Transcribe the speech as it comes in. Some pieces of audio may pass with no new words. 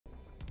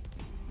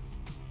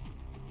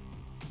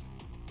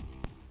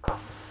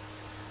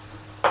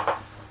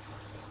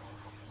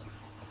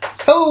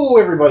Hello,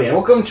 everybody, and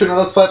welcome to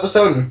another Let's Play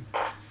episode.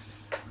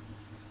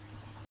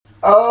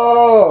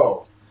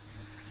 Oh!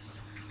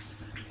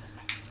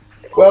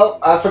 Well,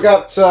 I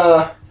forgot,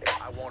 well,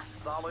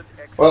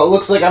 it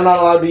looks like I'm not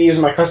allowed to use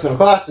my custom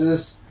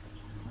classes.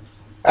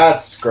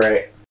 That's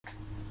great.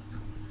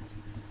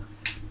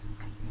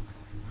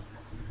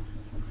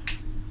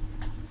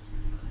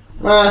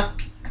 I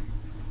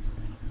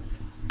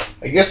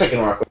guess I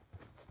can work with it.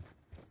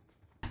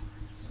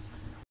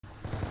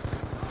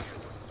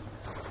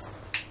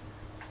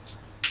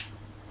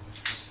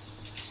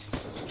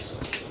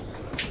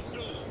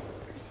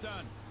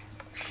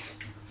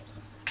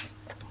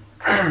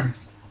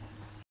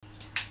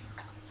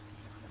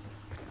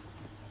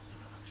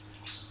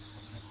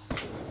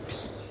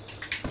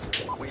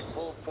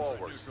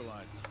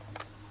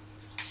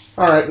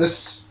 Alright,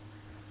 this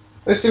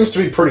seems to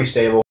be pretty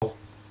stable.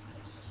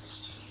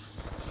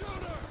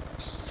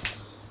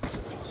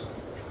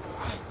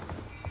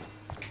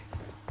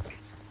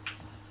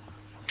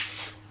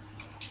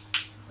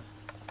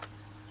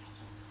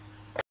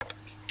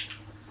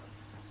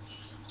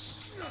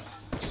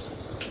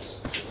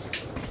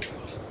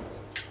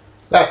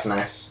 That's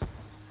nice.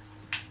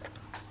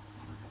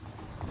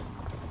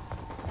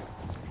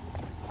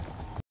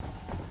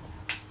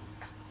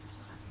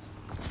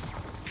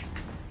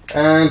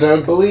 And I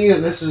believe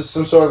that this is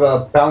some sort of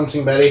a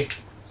bouncing Betty.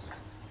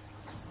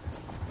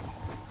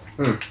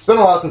 It's been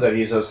a while since I've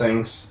used those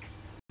things.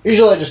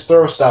 Usually I just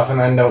throw stuff and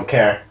then don't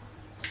care.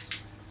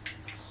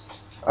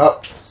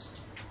 Oh.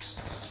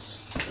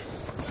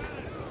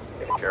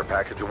 Care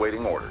package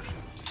awaiting orders.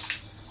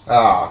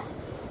 Ah.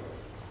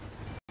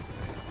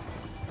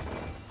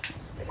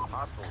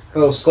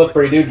 Little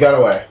slippery dude got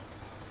away.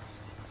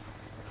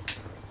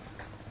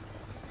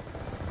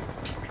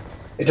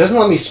 It doesn't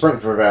let me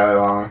sprint for very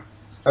long.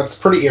 That's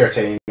pretty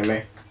irritating to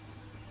me.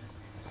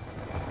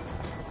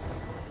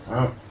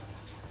 Oh.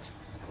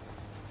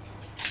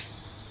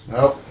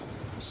 Nope.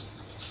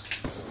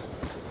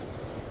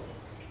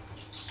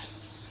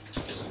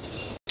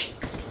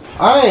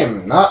 I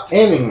am not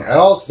aiming at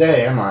all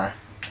today, am I?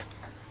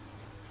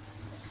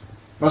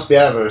 Must be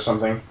out of it or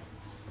something.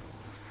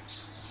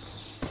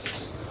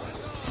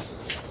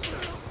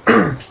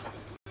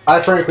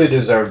 I frankly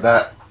deserved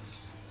that.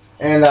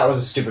 And that was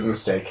a stupid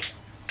mistake.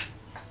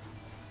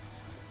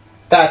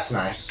 That's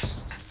nice.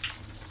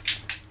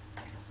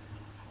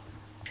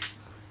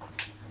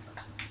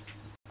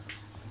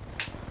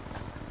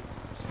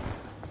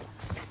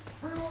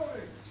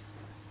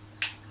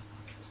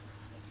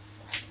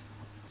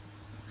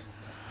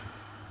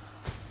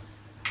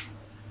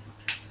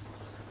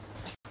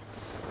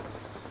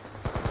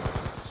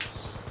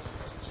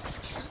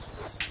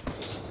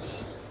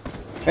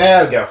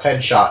 There we go,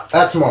 headshot.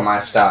 That's more my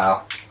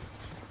style.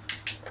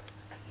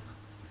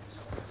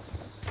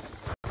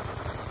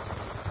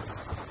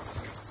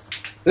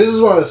 This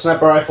is one of the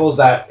sniper rifles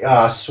that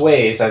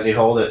sways as you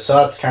hold it, so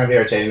that's kind of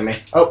irritating to me.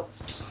 Oh.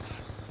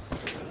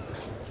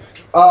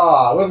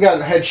 Ah, we've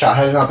gotten a headshot.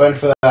 I did not bend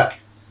for that.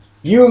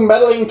 You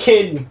meddling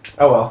kid!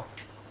 Oh well.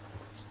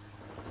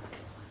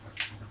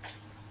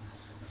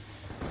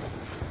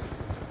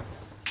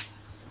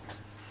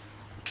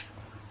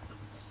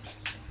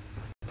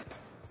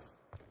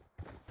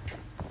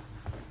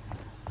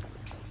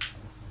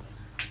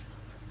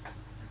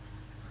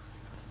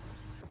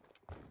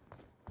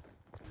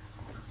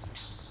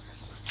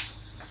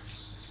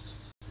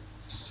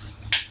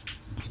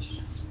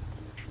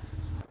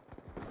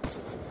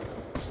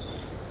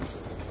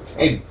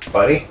 Hey,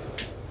 buddy.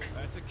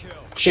 That's a kill.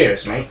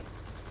 Cheers, mate.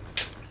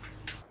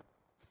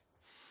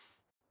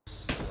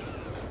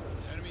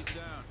 Enemies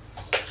down.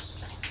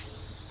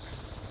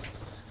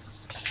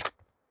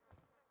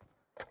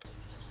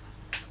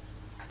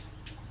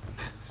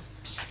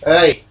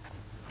 Hey.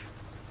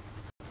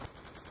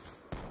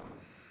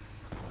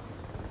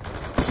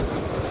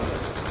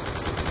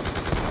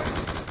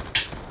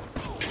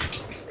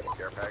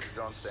 Care package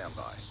on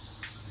standby.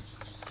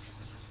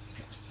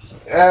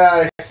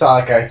 I saw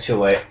that guy too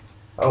late.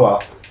 Oh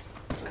well.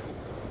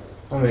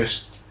 Let me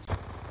just...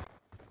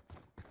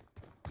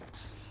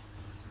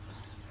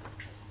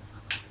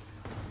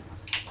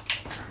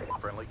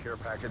 Friendly care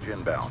package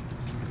inbound.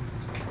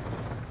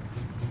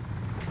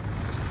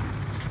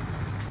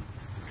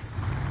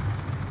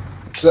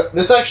 So,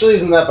 this actually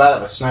isn't that bad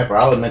of a sniper,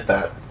 I'll admit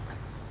that.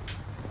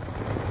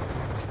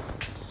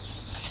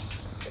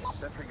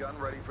 Sentry gun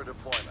ready for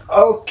deployment.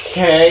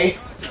 Okay.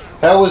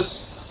 That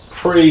was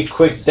pretty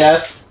quick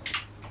death.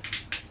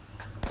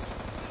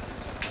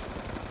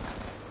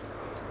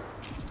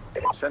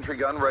 Sentry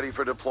gun ready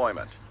for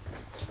deployment.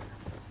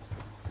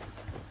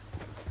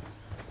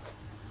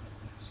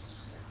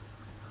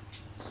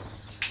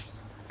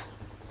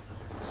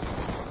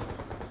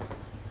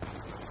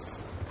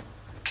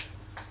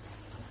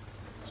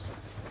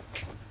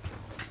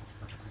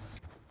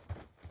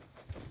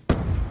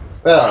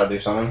 That ought to do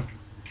something.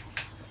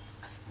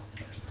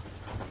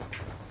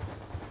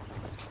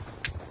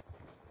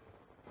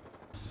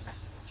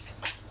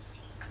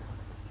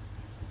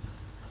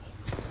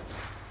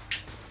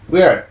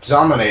 We are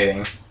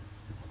dominating.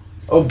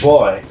 Oh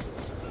boy.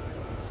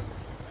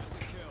 That's a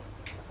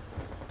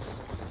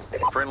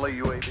kill. Friendly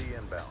UAV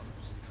inbound.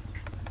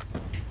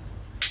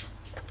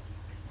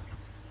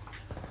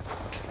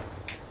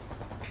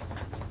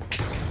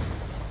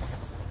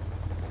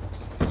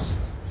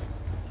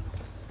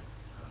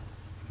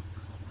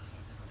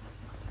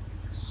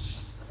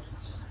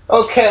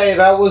 Okay,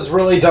 that was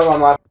really dumb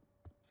on my...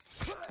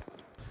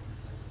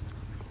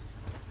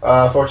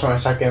 420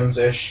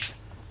 seconds-ish.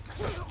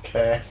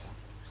 Okay.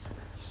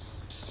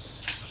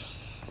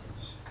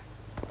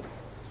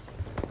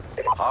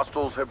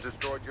 Hostiles have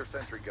destroyed your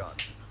sentry gun.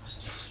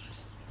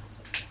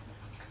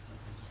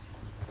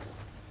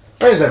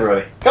 Where is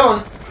everybody? Come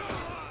on!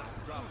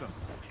 Drop them.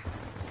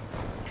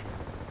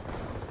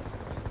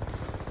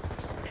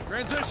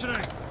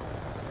 Transitioning.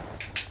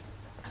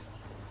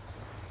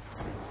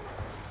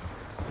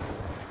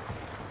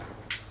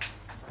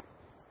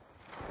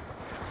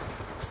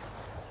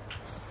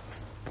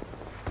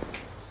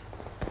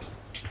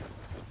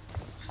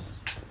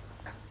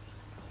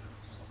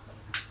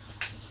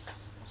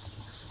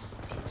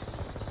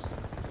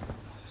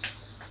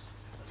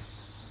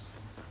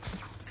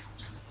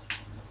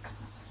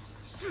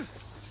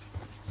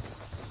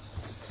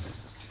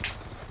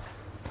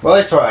 Well,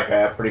 I tore that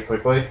guy up pretty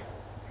quickly.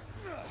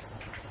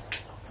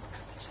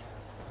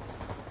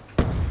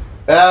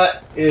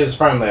 That is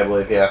friendly, I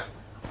believe, yeah.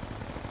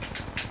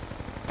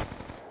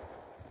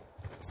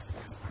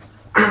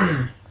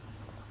 I'm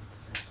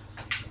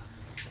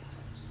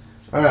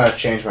gonna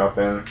change my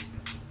weapon.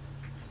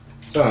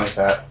 Something like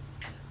that.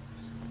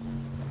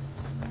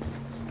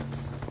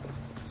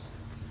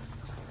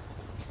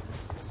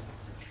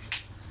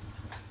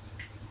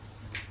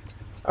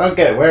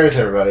 Okay, where is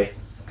everybody?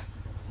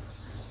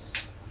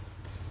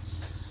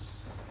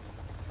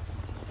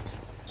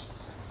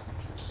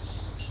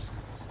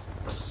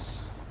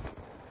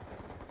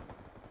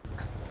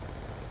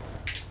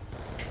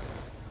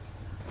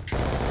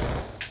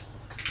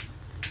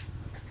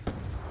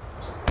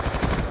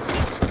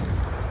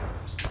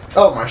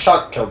 Oh, my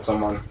shot killed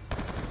someone.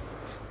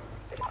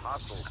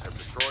 Hostiles have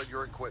destroyed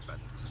your equipment.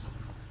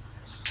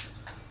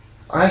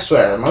 I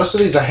swear, most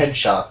of these are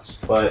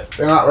headshots, but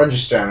they're not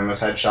registering them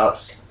as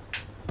headshots.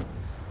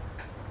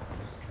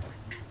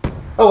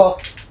 Oh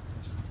well.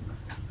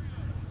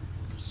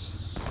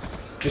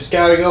 Just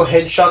gotta go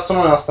headshot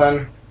someone else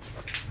then.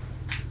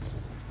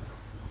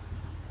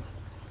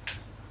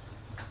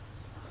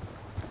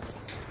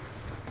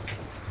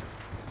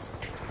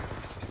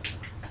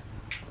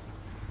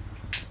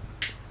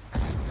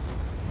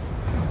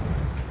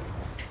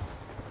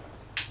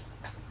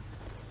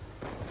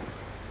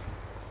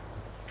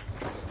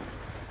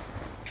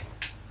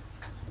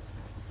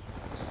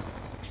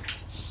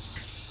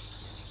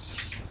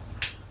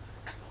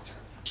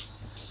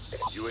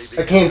 UAV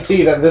I can't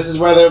see that this is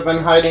where they've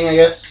been hiding, I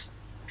guess.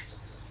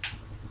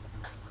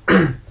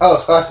 Oh,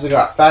 this glasses have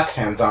got fast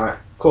hands on it.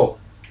 Cool.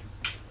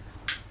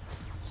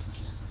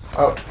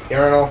 Oh,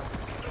 urinal.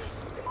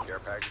 care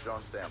package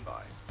on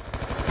standby.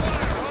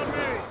 Fire on me.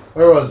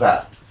 Where was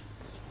that?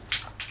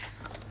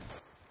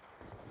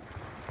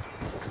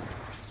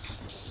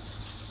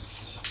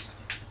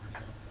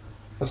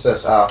 What's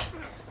this? Oh,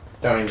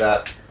 don't need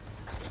that.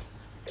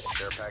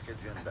 Care package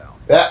inbound.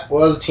 That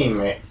was a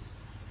teammate.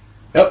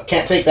 Nope,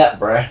 can't take that,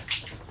 bruh.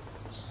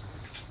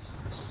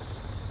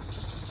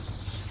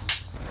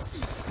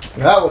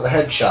 That was a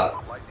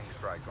headshot. Lightning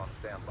strike on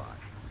standby.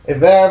 If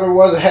there ever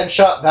was a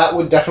headshot, that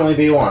would definitely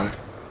be one.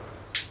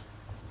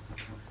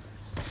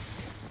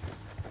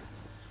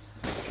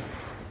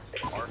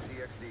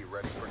 RCXD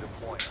ready for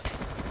deployment.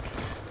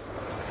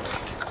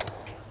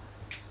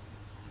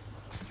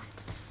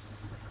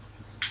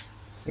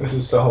 This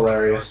is so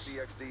hilarious.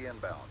 RCXD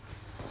inbound.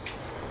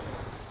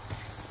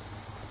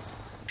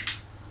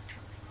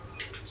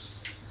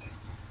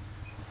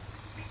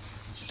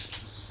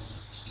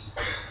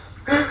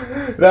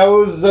 That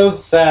was so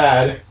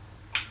sad.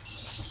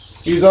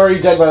 He was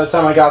already dead by the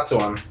time I got to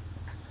him. Keep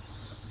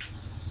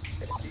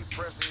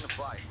pressing the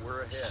fight.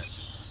 We're ahead.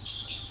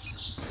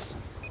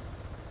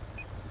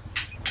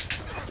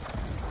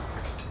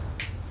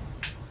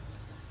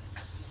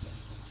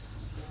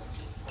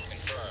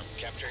 Confirm.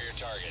 Capture your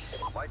target.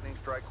 Lightning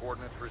strike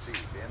coordinates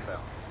received.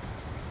 Inbound.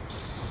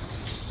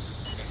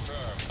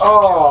 Confirm.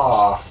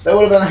 Oh, that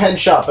would have been a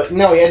headshot, but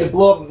no, he had to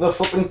blow up the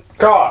flipping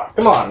car.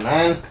 Come on,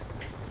 man.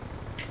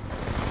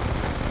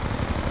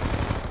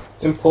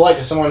 It's impolite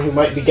to someone who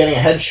might be getting a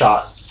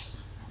headshot.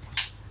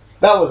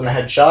 That wasn't a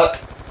headshot.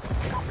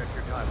 Check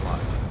your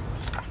timeline.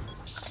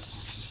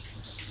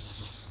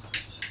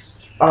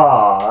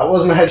 Ah, that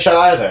wasn't a headshot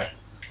either.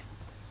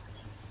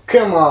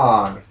 Come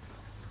on.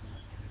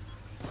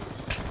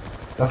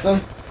 Nothing?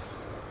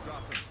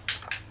 Drop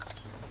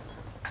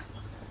them.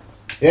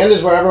 The end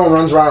is where everyone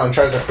runs around and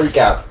tries to freak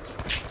out.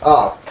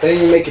 Oh, they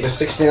didn't even make it to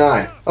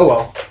 69. Oh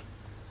well.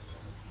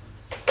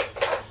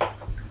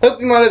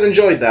 Hope you might have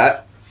enjoyed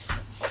that.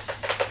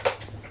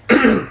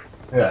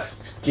 Yeah,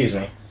 excuse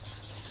me.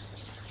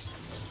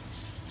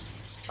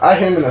 I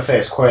hit him in the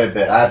face quite a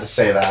bit, I have to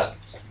say that.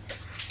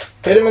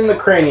 Hit him in the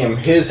cranium.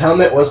 His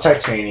helmet was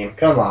titanium.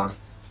 Come on.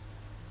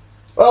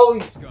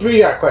 Well, we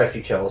got quite a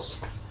few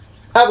kills.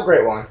 Have a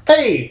great one.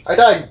 Hey! I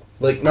died,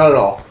 like, not at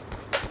all.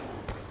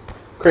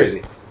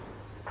 Crazy.